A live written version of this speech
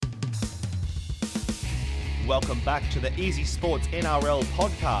Welcome back to the Easy Sports NRL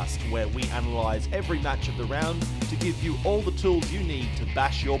podcast, where we analyse every match of the round to give you all the tools you need to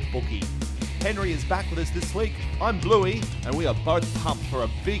bash your bookie. Henry is back with us this week. I'm Bluey, and we are both pumped for a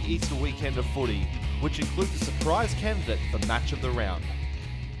big Easter weekend of footy, which includes a surprise candidate for match of the round.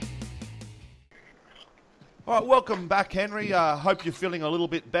 All right, welcome back, Henry. Hope you're feeling a little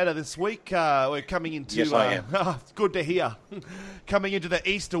bit better this week. We're coming into... Yes, I am. It's good to hear. Coming into the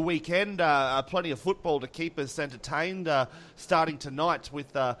Easter weekend, plenty of football to keep us entertained. Starting tonight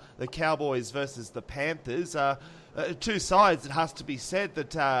with the Cowboys versus the Panthers. Two sides, it has to be said,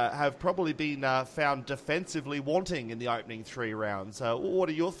 that have probably been found defensively wanting in the opening three rounds. What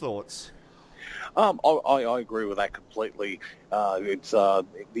are your thoughts? I agree with that completely. It's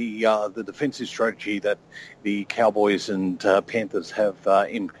the defensive strategy that the Cowboys and Panthers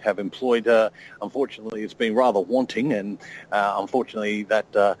have employed. Unfortunately, it's been rather wanting, and unfortunately,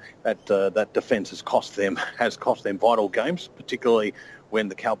 that defence has cost them vital games, particularly when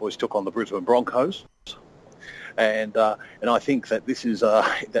the Cowboys took on the Brisbane Broncos. And I think that this is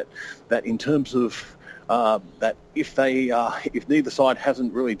that in terms of that if neither side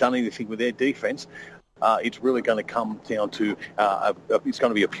hasn't really done anything with their defence, it's really going to come down to it's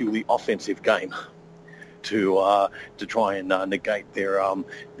going to be a purely offensive game to try and negate their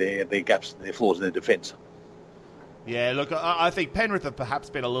gaps, their flaws in their defence. Yeah, look, I think Penrith have perhaps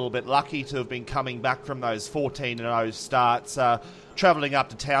been a little bit lucky to have been coming back from those 14-0 starts. Travelling up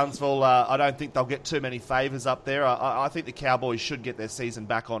to Townsville, I don't think they'll get too many favours up there. I think the Cowboys should get their season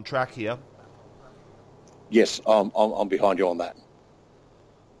back on track here. Yes, I'm behind you on that.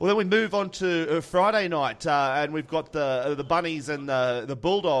 Well, then we move on to Friday night, and we've got the Bunnies and the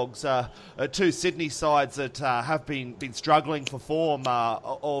Bulldogs, two Sydney sides that have been struggling for form,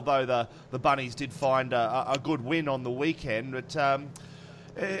 although the Bunnies did find a good win on the weekend. But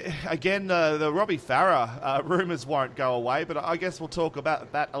again, the Robbie Farah rumours won't go away, but I guess we'll talk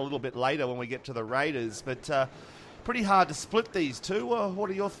about that a little bit later when we get to the Raiders. But pretty hard to split these two. What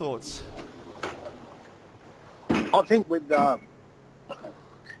are your thoughts? I think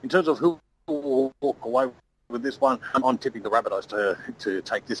in terms of who will walk away with this one, I'm tipping the Rabbitohs to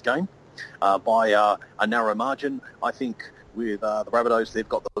take this game by a narrow margin. I think with the Rabbitohs,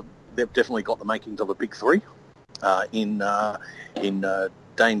 they've definitely got the makings of a big three in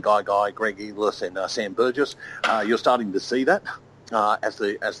Dane Guy, Greg Inglis, and Sam Burgess. You're starting to see that as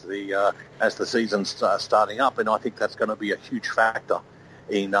the season's starting up, and I think that's going to be a huge factor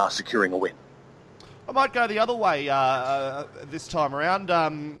in securing a win. I might go the other way this time around.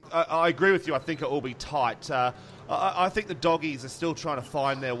 I agree with you. I think it will be tight. I think the Doggies are still trying to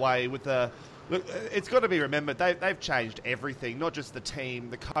find their way with the... Look, it's got to be remembered, they've changed everything, not just the team,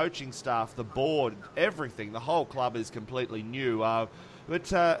 the coaching staff, the board, everything. The whole club is completely new.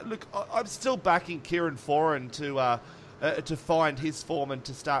 But look, I'm still backing Kieran Foran to find his form and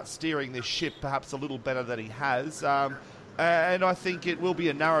to start steering this ship perhaps a little better than he has. And I think it will be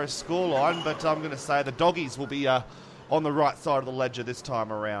a narrow scoreline, but I'm going to say the Doggies will be on the right side of the ledger this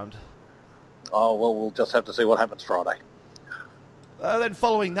time around. Oh, well, we'll just have to see what happens Friday. Then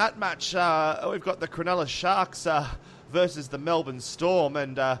following that match, we've got the Cronulla Sharks versus the Melbourne Storm.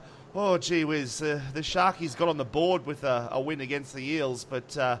 And, oh, gee whiz, the Sharkies got on the board with a win against the Eels,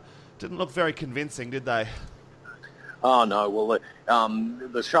 but didn't look very convincing, did they? Oh, no. Well,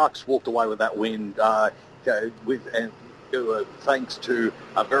 the Sharks walked away with that win thanks to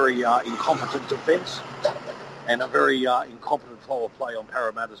a very incompetent defence and a very incompetent forward play on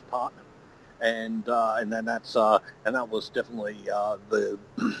Parramatta's part, and then that was definitely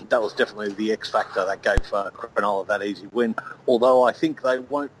the X factor that gave Cronulla that easy win. Although I think they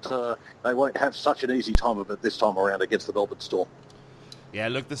won't have such an easy time of it this time around against the Melbourne Storm. Yeah,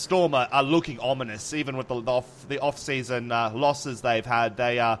 look, the Storm are looking ominous, even with the off-season losses they've had.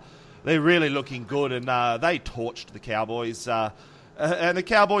 They're really looking good, and they torched the Cowboys. And the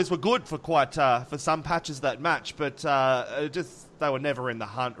Cowboys were good for for some patches of that match, but they were never in the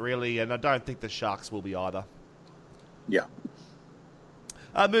hunt, really, and I don't think the Sharks will be either. Yeah.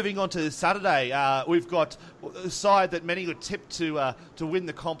 Moving on to Saturday, we've got a side that many would tip to win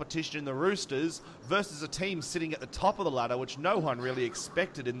the competition in the Roosters versus a team sitting at the top of the ladder, which no one really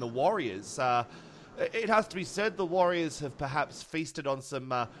expected in the Warriors. It has to be said the Warriors have perhaps feasted on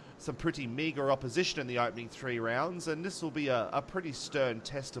some pretty meagre opposition in the opening three rounds, and this will be a pretty stern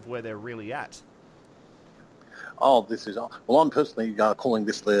test of where they're really at. Oh, I'm personally calling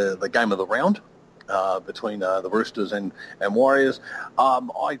this the game of the round between the Roosters and Warriors. I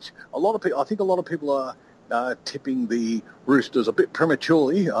think a lot of people are tipping the Roosters a bit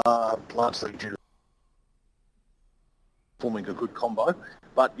prematurely, largely due to forming a good combo.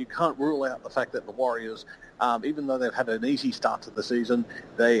 But you can't rule out the fact that the Warriors even though they've had an easy start to the season,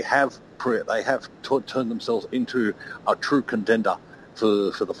 they have turned themselves into a true contender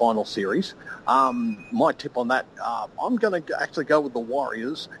for the final series. My tip on that, I'm going to actually go with the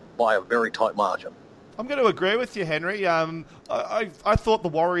Warriors by a very tight margin. I'm going to agree with you, Henry. I thought the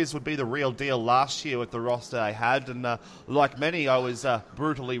Warriors would be the real deal last year with the roster they had, and like many, I was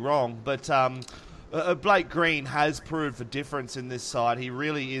brutally wrong. But Blake Green has proved the difference in this side. He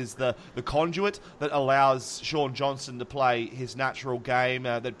really is the conduit that allows Sean Johnson to play his natural game,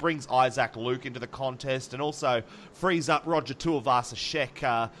 that brings Isaac Luke into the contest, and also frees up Roger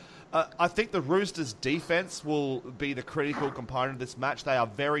Tuivasa-Sheck. I think the Roosters' defence will be the critical component of this match. They are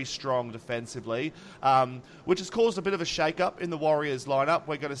very strong defensively, which has caused a bit of a shake-up in the Warriors lineup.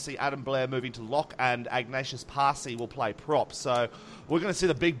 We're going to see Adam Blair moving to lock, and Ignatius Parsi will play prop. So we're going to see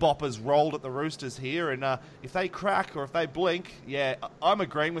the big boppers rolled at the Roosters here, and if they crack or if they blink, yeah, I'm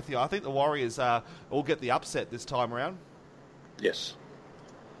agreeing with you. I think the Warriors will get the upset this time around. Yes.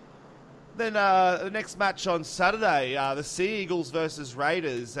 Then the next match on Saturday, the Sea Eagles versus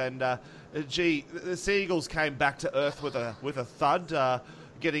Raiders, and the Sea Eagles came back to earth with a thud,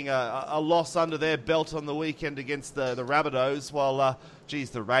 getting a loss under their belt on the weekend against the Rabbitohs. While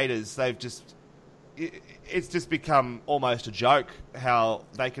the Raiders, it's just become almost a joke how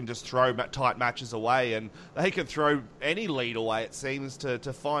they can just throw tight matches away, and they can throw any lead away. It seems to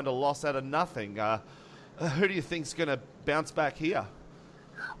find a loss out of nothing. Who do you think's going to bounce back here?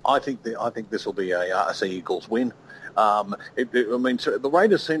 I think this will be a Sea Eagles win. The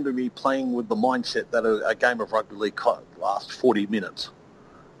Raiders seem to be playing with the mindset that a game of rugby league lasts 40 minutes,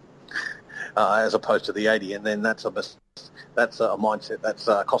 as opposed to the 80, and then that's a mindset that's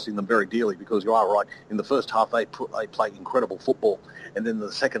costing them very dearly, because you are right. In the first half, they play incredible football, and then in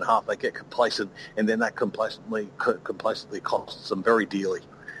the second half, they get complacent, and then that complacently costs them very dearly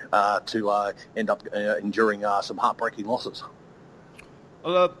to end up enduring some heartbreaking losses.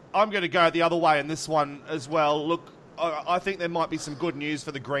 I'm going to go the other way in this one as well. Look, I think there might be some good news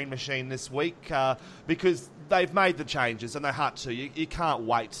for the Green Machine this week, because they've made the changes and they had to. You can't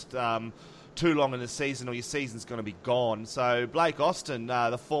wait too long in the season or your season's going to be gone. So Blake Austin,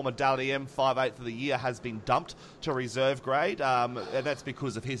 the former Dally M 5/8 of the year, has been dumped to reserve grade, and that's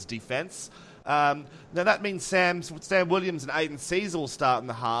because of his defence. Now that means Sam Williams and Aiden Caesar will start in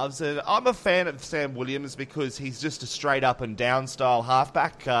the halves, and I'm a fan of Sam Williams because he's just a straight up and down style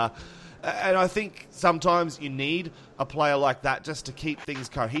halfback, and I think sometimes you need a player like that just to keep things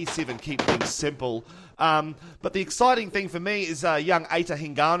cohesive and keep things simple. But the exciting thing for me is young Eita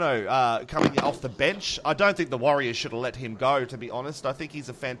Hingano coming off the bench. I don't think the Warriors should have let him go, to be honest. I think he's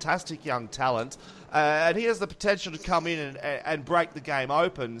a fantastic young talent, and he has the potential to come in and break the game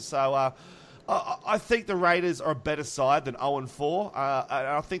open. So I think the Raiders are a better side than 0-4, and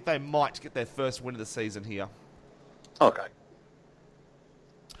I think they might get their first win of the season here. Okay.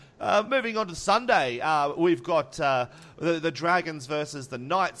 Moving on to Sunday, we've got the Dragons versus the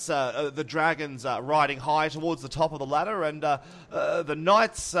Knights. The Dragons riding high towards the top of the ladder, and the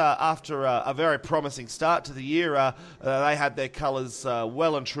Knights, after a very promising start to the year, they had their colours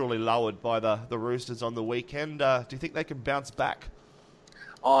well and truly lowered by the Roosters on the weekend. Do you think they can bounce back?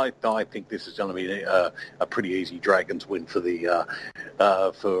 I think this is going to be a pretty easy Dragons win for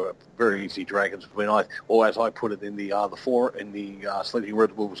a very easy Dragons win. Or as I put it in the Sleeping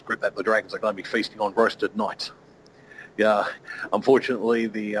Red Wolves group, that the Dragons are going to be feasting on roasted Knights. Yeah, unfortunately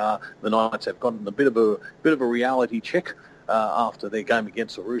the Knights have gotten a bit of a reality check after their game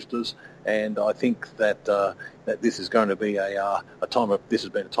against the Roosters, and I think that this is going to be a time of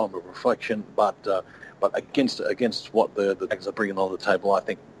reflection, but against what the Dragons are bringing on the table, I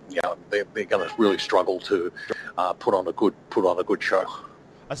think they're going to really struggle to put on a good show.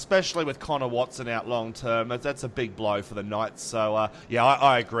 Especially with Connor Watson out long term, that's a big blow for the Knights. So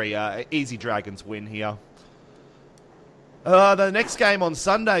I agree. Easy Dragons win here. The next game on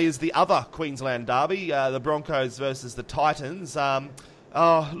Sunday is the other Queensland derby, the Broncos versus the Titans.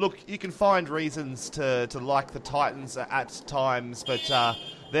 Look, you can find reasons to like the Titans at times, but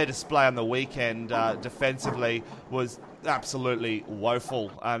their display on the weekend defensively was absolutely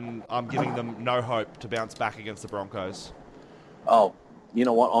woeful, and I'm giving them no hope to bounce back against the Broncos. Oh, you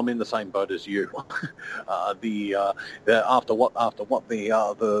know what? I'm in the same boat as you. After what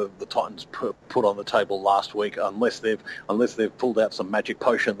the Titans put on the table last week, unless they've pulled out some magic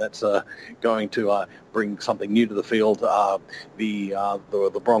potion that's going to bring something new to the field,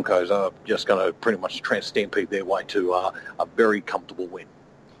 the Broncos are just going to pretty much stampede their way to a very comfortable win.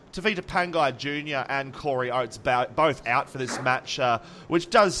 Tavita Pangai Jr. and Corey Oates both out for this match, which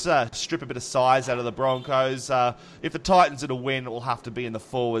does strip a bit of size out of the Broncos. If the Titans are to win, it will have to be in the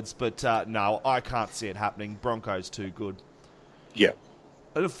forwards, but no, I can't see it happening. Broncos too good. Yeah.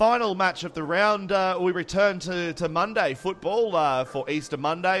 The final match of the round, we return to Monday football for Easter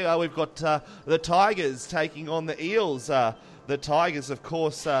Monday. We've got the Tigers taking on the Eels. The Tigers, of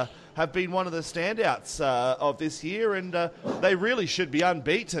course, have been one of the standouts of this year, and they really should be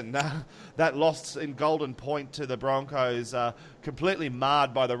unbeaten. That loss in Golden Point to the Broncos, completely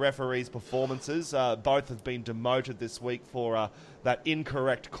marred by the referees' performances. Both have been demoted this week for that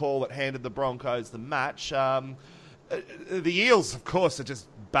incorrect call that handed the Broncos the match. The Eels, of course, are just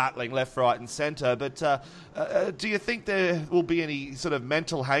battling left, right and centre, but do you think there will be any sort of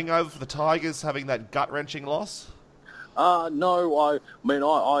mental hangover for the Tigers having that gut-wrenching loss? No, I mean,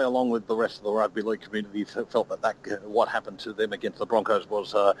 I, along with the rest of the rugby league community, felt that what happened to them against the Broncos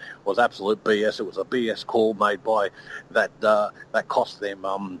was absolute BS. It was a BS call made by that cost them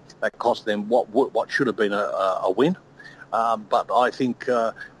what should have been a win. But I think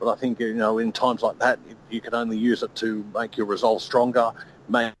in times like that, you can only use it to make your resolve stronger,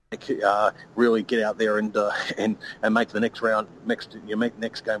 really get out there and make the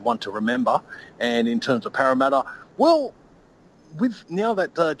next game one to remember. And in terms of Parramatta, well, with now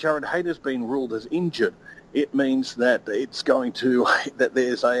that Jared Hayter's been ruled as injured, it means that it's going to that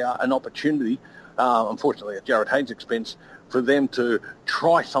there's an opportunity, unfortunately at Jared Hayter's expense, for them to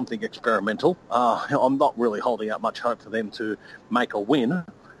try something experimental. I'm not really holding out much hope for them to make a win,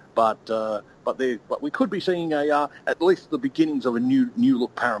 but we could be seeing at least the beginnings of a new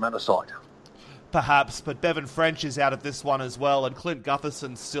look Parramatta side. Perhaps, but Bevan French is out of this one as well, and Clint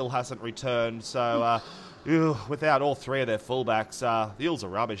Gutherson still hasn't returned. So without all three of their fullbacks, the Eels are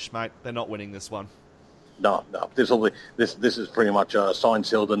rubbish, mate. They're not winning this one. No. This is pretty much signed,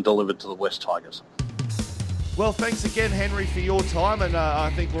 sealed, and delivered to the West Tigers. Well, thanks again, Henry, for your time, and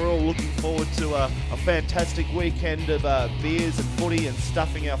I think we're all looking forward to a fantastic weekend of beers and footy and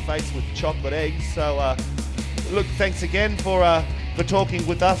stuffing our face with chocolate eggs. So, look, thanks again for talking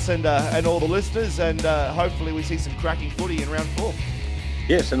with us and all the listeners, and hopefully we see some cracking footy in round 4.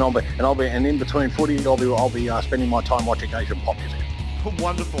 Yes, and in between footy, I'll be spending my time watching Asian pop music.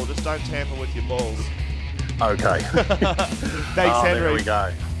 Wonderful. Just don't tamper with your balls. Okay. Thanks, Henry. There we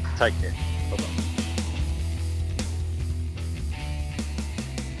go. Take care. Bye-bye.